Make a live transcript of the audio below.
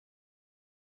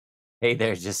Hey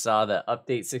there, just saw the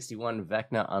Update 61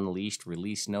 Vecna Unleashed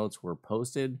release notes were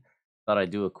posted. Thought I'd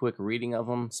do a quick reading of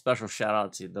them. Special shout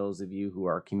out to those of you who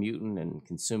are commuting and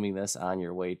consuming this on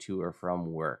your way to or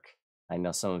from work. I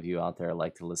know some of you out there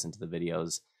like to listen to the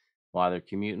videos while they're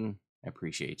commuting. I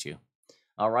appreciate you.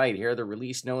 All right, here are the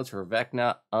release notes for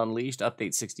Vecna Unleashed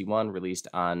Update 61, released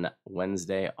on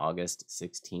Wednesday, August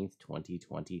 16th,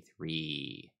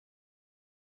 2023.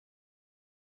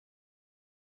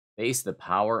 Face the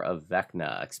power of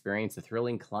Vecna. Experience the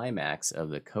thrilling climax of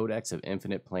the Codex of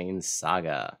Infinite Planes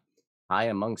saga. High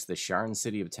amongst the Sharn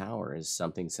City of Towers,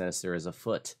 something sinister is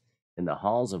afoot in the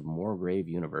halls of Moorgrave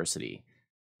University.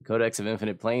 The Codex of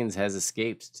Infinite Planes has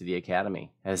escaped the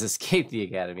Academy. That says to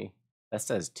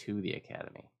the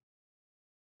Academy.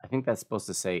 I think that's supposed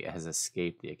to say has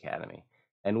escaped the Academy.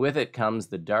 And with it comes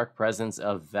the dark presence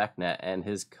of Vecna and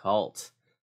his cult.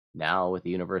 Now, with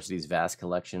the university's vast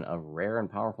collection of rare and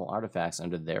powerful artifacts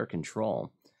under their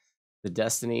control, the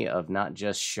destiny of not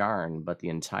just Sharn, but the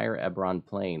entire Ebron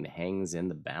plane hangs in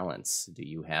the balance. Do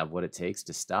you have what it takes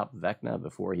to stop Vecna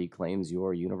before he claims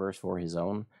your universe for his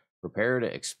own? Prepare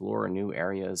to explore new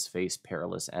areas, face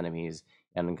perilous enemies,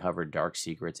 and uncover dark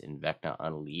secrets in Vecna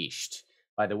Unleashed.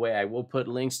 By the way, I will put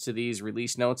links to these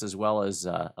release notes as well as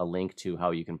a link to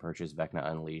how you can purchase Vecna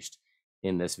Unleashed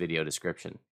in this video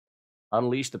description.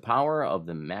 Unleash the power of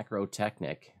the macro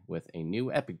technic with a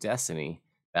new epic destiny.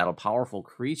 Battle powerful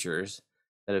creatures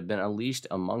that have been unleashed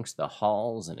amongst the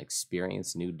halls and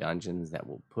experience new dungeons that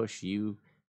will push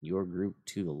your group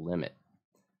to the limit.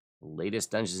 The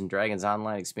latest Dungeons & Dragons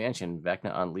online expansion,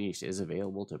 Vecna Unleashed, is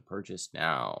available to purchase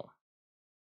now.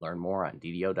 Learn more on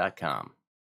DDO.com.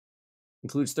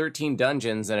 Includes 13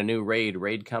 dungeons and a new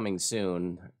raid coming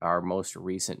soon. Our most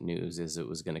recent news is it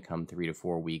was going to come 3 to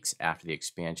 4 weeks after the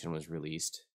expansion was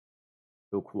released.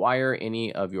 To acquire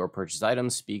any of your purchased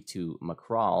items, speak to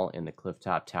Macrawl in the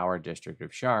Clifftop Tower district of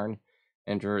Sharn.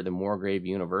 Enter the Moorgrave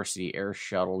University air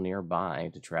shuttle nearby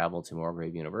to travel to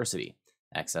Moorgrave University.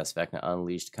 Access Vecna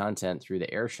Unleashed content through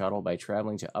the air shuttle by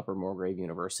traveling to Upper Moorgrave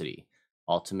University.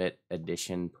 Ultimate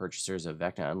Edition purchasers of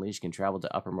Vecna Unleashed can travel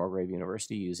to Upper Moorgrave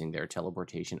University using their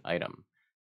teleportation item.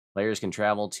 Players can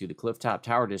travel to the Clifftop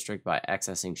Tower District by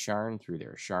accessing Sharn through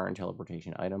their Sharn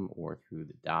teleportation item or through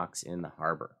the docks in the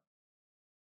harbor.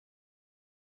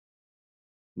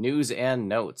 News and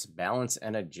notes, balance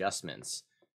and adjustments.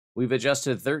 We've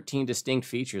adjusted 13 distinct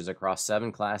features across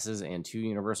 7 classes and 2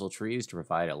 universal trees to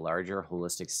provide a larger,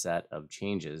 holistic set of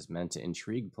changes meant to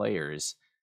intrigue players,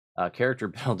 character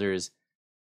builders,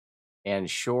 and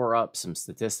shore up some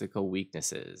statistical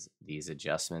weaknesses. These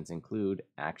adjustments include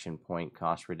action point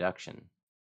cost reduction,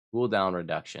 cooldown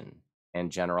reduction,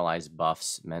 and generalized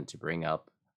buffs meant to bring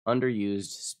up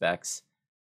underused specs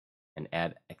and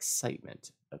add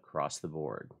excitement across the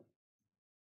board.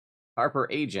 Harper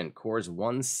Agent cores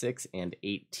 1, 6, and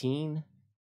 18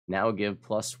 now give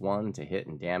 +1 to hit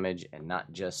and damage, and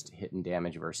not just hit and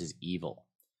damage versus evil.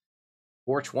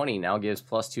 420 now gives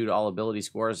 +2 to all ability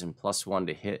scores and +1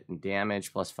 to hit and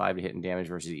damage, +5 to hit and damage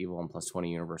versus evil, and +20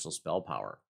 universal spell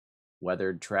power.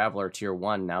 Weathered Traveler Tier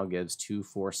 1 now gives 2,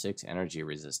 4, 6 energy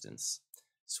resistance.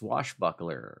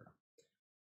 Swashbuckler.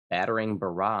 Battering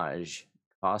Barrage,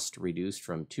 cost reduced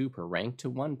from 2 per rank to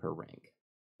 1 per rank.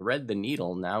 Thread the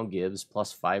Needle now gives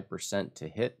 +5% to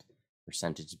hit,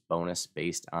 percentage bonus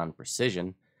based on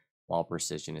precision, while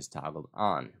precision is toggled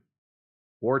on.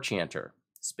 War Chanter.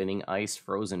 Spinning Ice,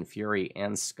 Frozen Fury,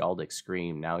 and Scaldic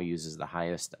Scream now uses the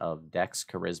highest of Dex,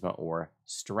 Charisma, or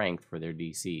Strength for their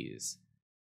DCs.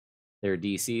 Their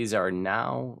DCs are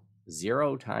now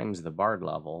 0 times the Bard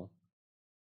level,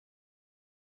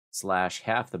 /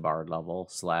 half the Bard level,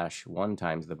 / 1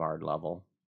 times the Bard level,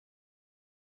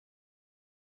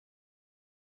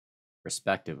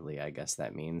 respectively, I guess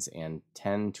that means, and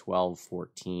 10, 12,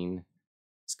 14.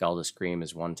 Scaldic Scream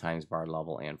is 1 times Bard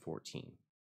level and 14.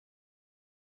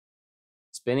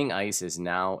 Spinning Ice is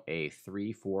now a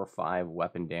 3, 4, 5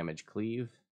 weapon damage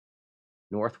cleave.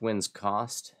 Northwind's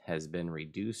cost has been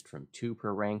reduced from 2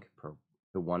 per rank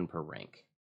to 1 per rank.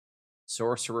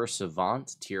 Sorcerer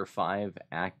Savant, Tier 5,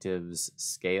 actives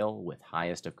scale with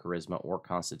highest of Charisma or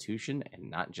Constitution, and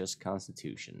not just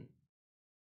Constitution.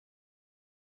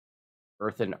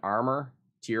 Earthen Armor,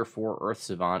 Tier 4 Earth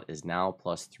Savant is now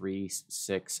 +3,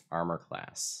 6 armor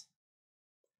class.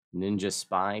 Ninja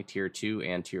Spy, Tier 2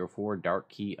 and Tier 4 Dark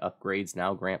Key upgrades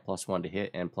now grant +1 to hit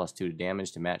and +2 to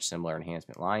damage to match similar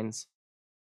enhancement lines.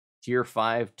 Tier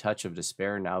 5 Touch of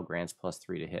Despair now grants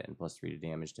 +3 to hit and +3 to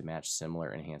damage to match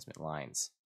similar enhancement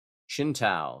lines.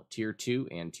 Shintao, Tier 2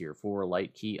 and Tier 4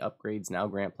 Light Key upgrades now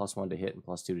grant +1 to hit and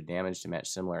 +2 to damage to match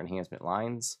similar enhancement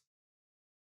lines.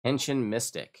 Henshin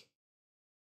Mystic,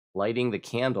 Lighting the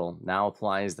candle now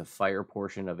applies the fire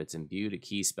portion of its imbue to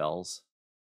key spells.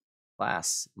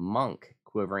 Class Monk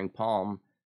Quivering Palm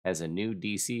has a new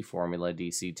DC formula,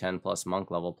 DC 10 plus monk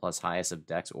level plus highest of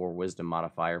Dex or Wisdom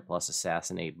modifier plus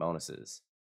Assassinate bonuses.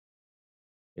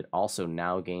 It also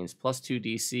now gains plus 2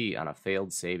 DC on a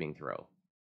failed saving throw.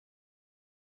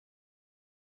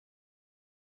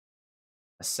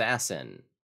 Assassin.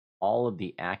 All of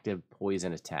the active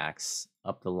poison attacks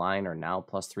up the line are now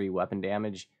plus 3 weapon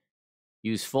damage.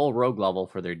 Use full rogue level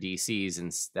for their DCs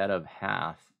instead of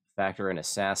half. Factor in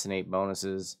Assassinate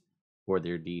bonuses for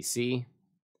their DC.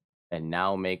 And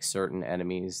now make certain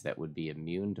enemies that would be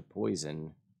immune to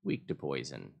poison weak to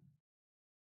poison.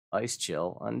 Ice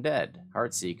Chill, Undead,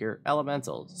 Heartseeker,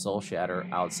 Elemental, Soul Shatter,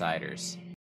 Outsiders.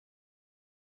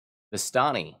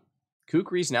 Vistani.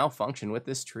 Kukris now function with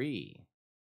this tree.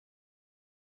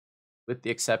 With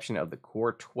the exception of the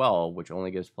core 12, which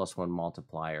only gives +1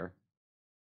 multiplier.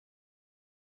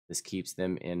 This keeps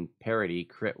them in parity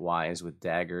crit-wise with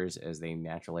daggers, as they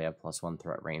naturally have +1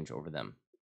 threat range over them.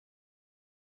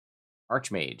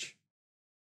 Archmage.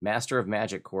 Master of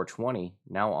Magic core 20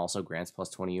 now also grants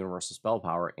 +20 universal spell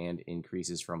power and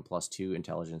increases from +2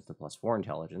 intelligence to +4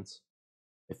 intelligence.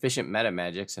 Efficient meta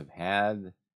magics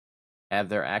have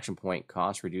their action point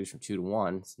cost reduced from 2 to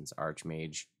 1, since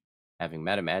Archmage having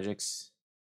meta magics,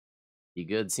 be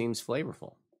good seems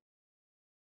flavorful.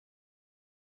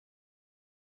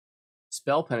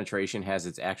 Spell Penetration has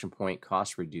its action point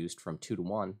cost reduced from 2 to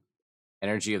 1.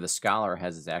 Energy of the Scholar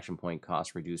has its action point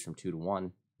cost reduced from 2 to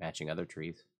 1, matching other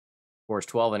trees. Cores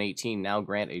 12 and 18 now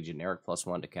grant a generic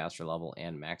 +1 to caster level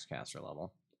and max caster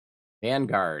level.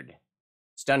 Vanguard.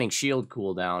 Stunning Shield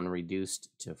cooldown reduced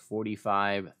to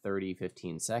 45, 30,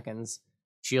 15 seconds.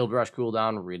 Shield Rush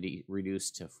cooldown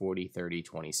reduced to 40, 30,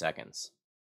 20 seconds.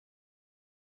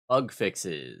 Bug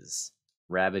fixes.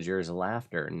 Ravager's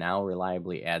Laughter now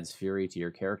reliably adds fury to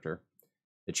your character.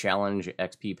 The challenge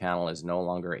XP panel is no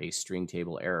longer a string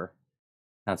table error.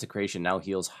 Consecration now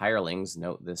heals hirelings.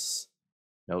 Note this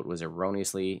note was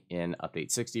erroneously in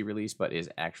Update 60 release, but is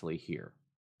actually here.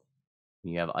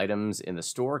 When you have items in the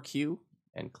store queue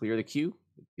and clear the queue,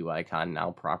 the queue icon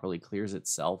now properly clears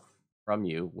itself from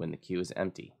you when the queue is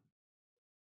empty.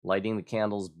 Lighting the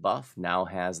Candles buff now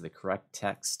has the correct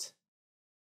text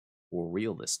for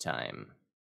real this time.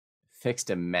 Fixed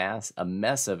a mess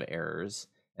of errors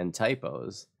and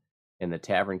typos in the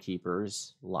Tavern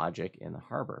Keeper's logic in the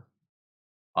harbor.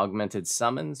 Augmented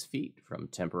summons feat from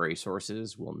temporary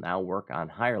sources will now work on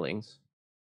hirelings.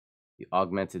 The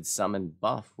augmented summon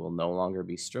buff will no longer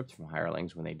be stripped from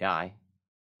hirelings when they die.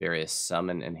 Various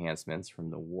summon enhancements from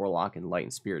the Warlock and Light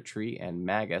and Spirit tree and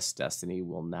Magus Destiny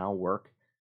will now work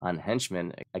on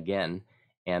henchmen again,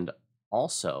 and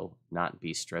also not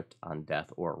be stripped on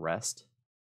death or rest.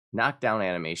 Knockdown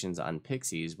animations on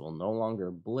pixies will no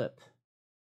longer blip.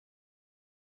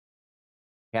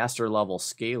 Caster level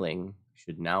scaling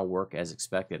should now work as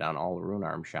expected on all rune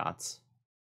arm shots.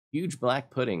 Huge black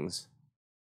puddings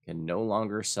can no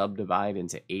longer subdivide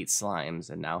into 8 slimes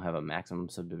and now have a maximum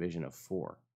subdivision of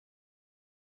 4.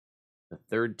 The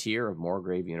third tier of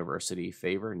Moorgrave University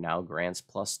favor now grants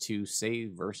 +2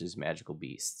 save versus magical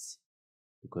beasts.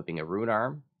 Equipping a rune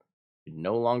arm should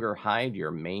no longer hide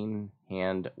your main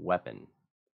hand weapon.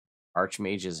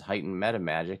 Archmage's heightened meta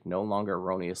magic no longer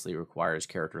erroneously requires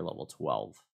character level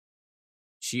 12.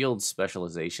 Shield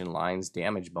specialization line's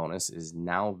damage bonus is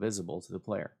now visible to the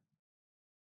player.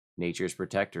 Nature's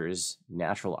Protector's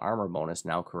natural armor bonus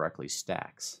now correctly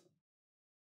stacks.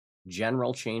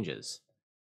 General changes.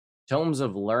 Tomes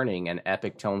of Learning and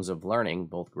Epic Tomes of Learning,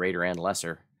 both greater and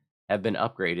lesser, have been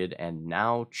upgraded and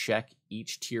now check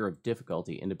each tier of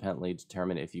difficulty independently to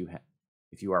determine if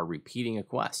you are repeating a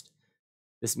quest.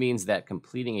 This means that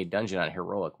completing a dungeon on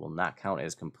Heroic will not count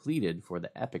as completed for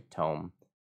the Epic Tome,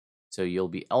 so you'll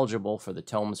be eligible for the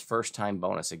Tome's first time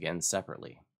bonus again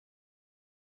separately.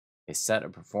 A set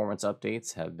of performance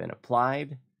updates have been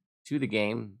applied to the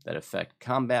game that affect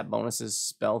combat bonuses,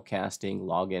 spell casting,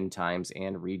 login times,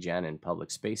 and regen in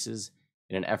public spaces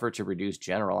in an effort to reduce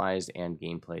generalized and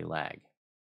gameplay lag.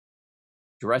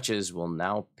 Dretches will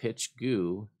now pitch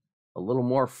goo a little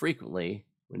more frequently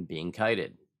when being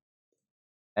kited.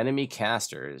 Enemy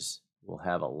casters will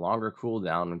have a longer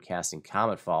cooldown when casting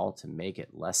Comet Fall to make it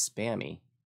less spammy.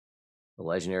 The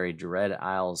legendary Dread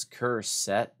Isle's Curse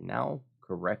set now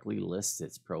correctly lists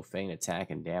its profane attack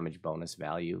and damage bonus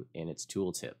value in its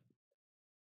tooltip.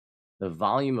 The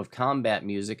volume of combat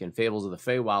music in Fables of the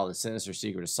Feywild and Sinister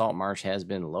Secret of Saltmarsh has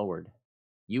been lowered.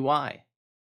 UI.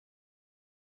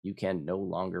 You can no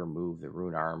longer move the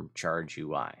Rune Arm Charge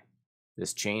UI.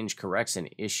 This change corrects an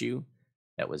issue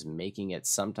that was making it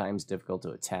sometimes difficult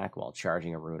to attack while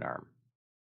charging a rune arm.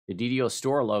 The DDO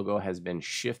store logo has been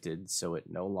shifted so it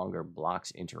no longer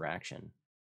blocks interaction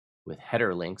with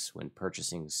header links when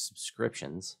purchasing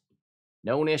subscriptions.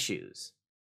 Known issues.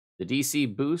 The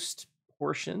DC boost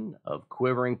portion of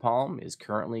Quivering Palm is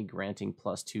currently granting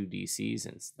 +2 DCs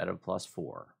instead of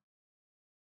 +4.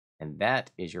 And that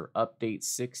is your Update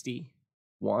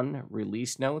 61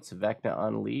 release notes, Vecna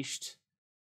Unleashed.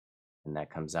 And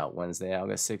that comes out Wednesday,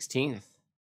 August 16th.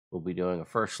 We'll be doing a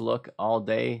first look all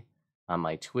day on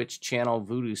my Twitch channel,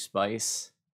 Voodoo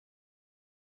Spice.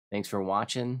 Thanks for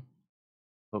watching.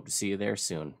 Hope to see you there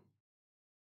soon.